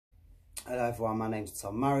Hello everyone, my name's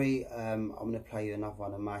Tom Murray. I'm going to play you another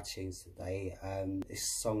one of my tunes today. This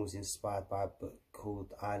song was inspired by a book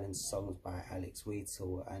called Island Songs by Alex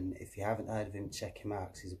Wheatle, and if you haven't heard of him, check him out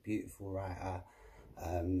because he's a beautiful writer.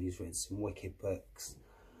 He's written some wicked books,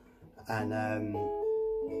 and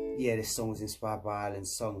yeah, this song was inspired by Island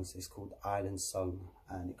Songs. It's called Island Song,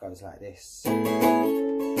 and it goes like this.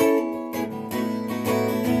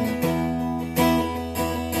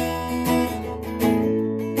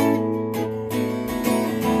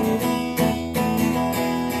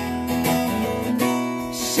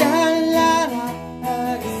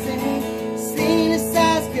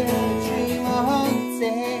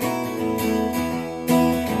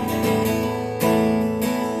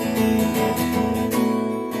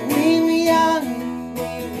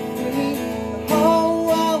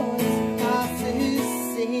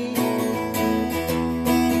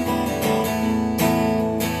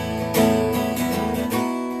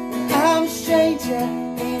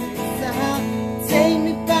 Take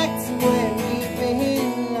me back to where we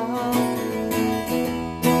belong.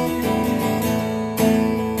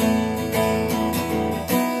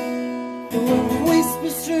 The wind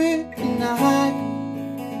whispers through the night.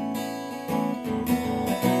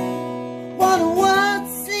 What a world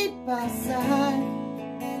to see by side.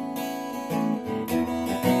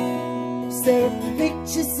 Stare at the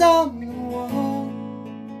pictures on the wall.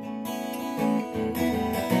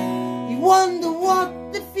 You wonder what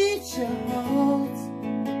the future holds,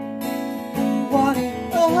 what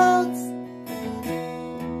it holds.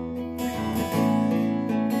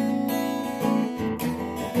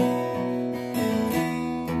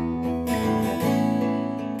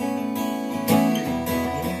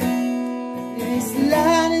 This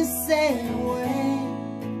land is sailing away,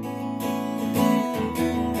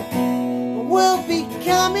 but we'll be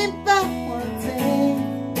coming back one day.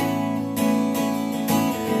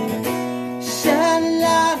 Shine a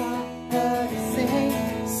light on.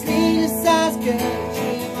 Sleepless eyes, girl,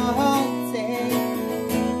 dream all day.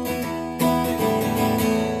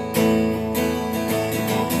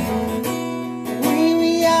 We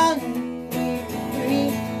were young, we were free.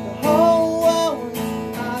 The whole world was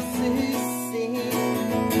ours to see.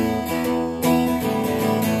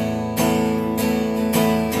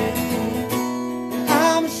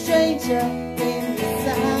 I'm a stranger in this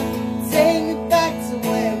town. Take me back to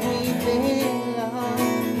where we belong.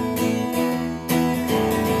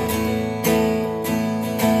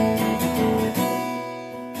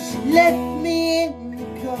 Left me in the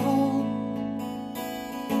cold,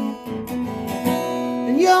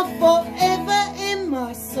 and you're forever in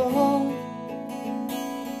my soul.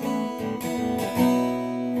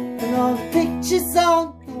 And all the pictures on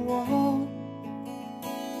the wall,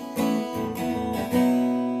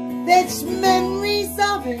 they're just memories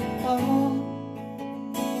of it all,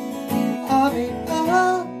 of it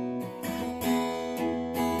all,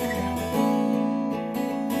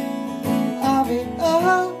 of it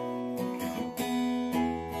all.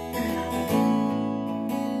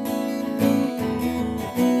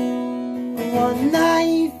 One night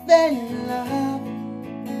you fell in love,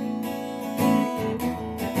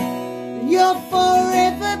 and you're forever